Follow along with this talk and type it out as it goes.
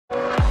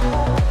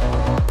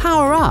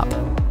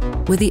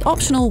with the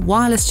optional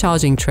wireless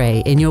charging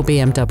tray in your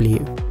BMW.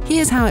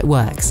 Here's how it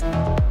works.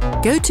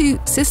 Go to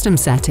System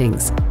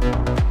Settings,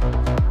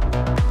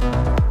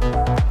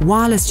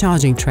 Wireless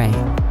Charging Tray,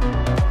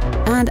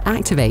 and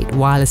activate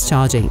wireless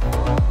charging.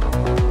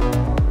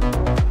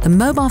 The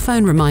mobile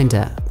phone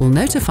reminder will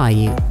notify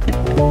you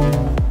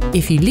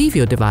if you leave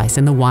your device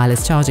in the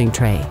wireless charging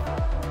tray.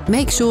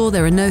 Make sure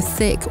there are no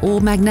thick or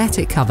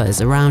magnetic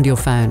covers around your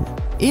phone.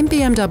 In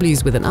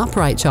BMWs with an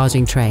upright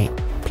charging tray,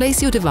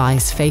 place your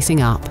device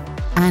facing up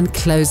and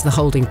close the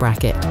holding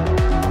bracket.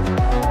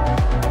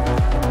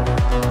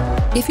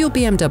 If your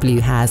BMW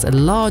has a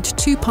large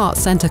two-part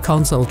center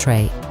console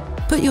tray,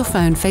 put your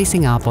phone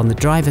facing up on the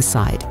driver's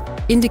side,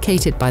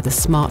 indicated by the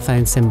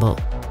smartphone symbol.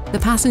 The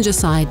passenger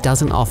side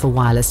doesn't offer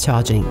wireless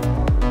charging.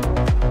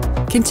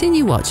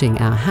 Continue watching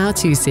our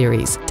how-to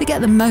series to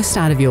get the most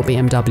out of your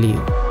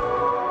BMW.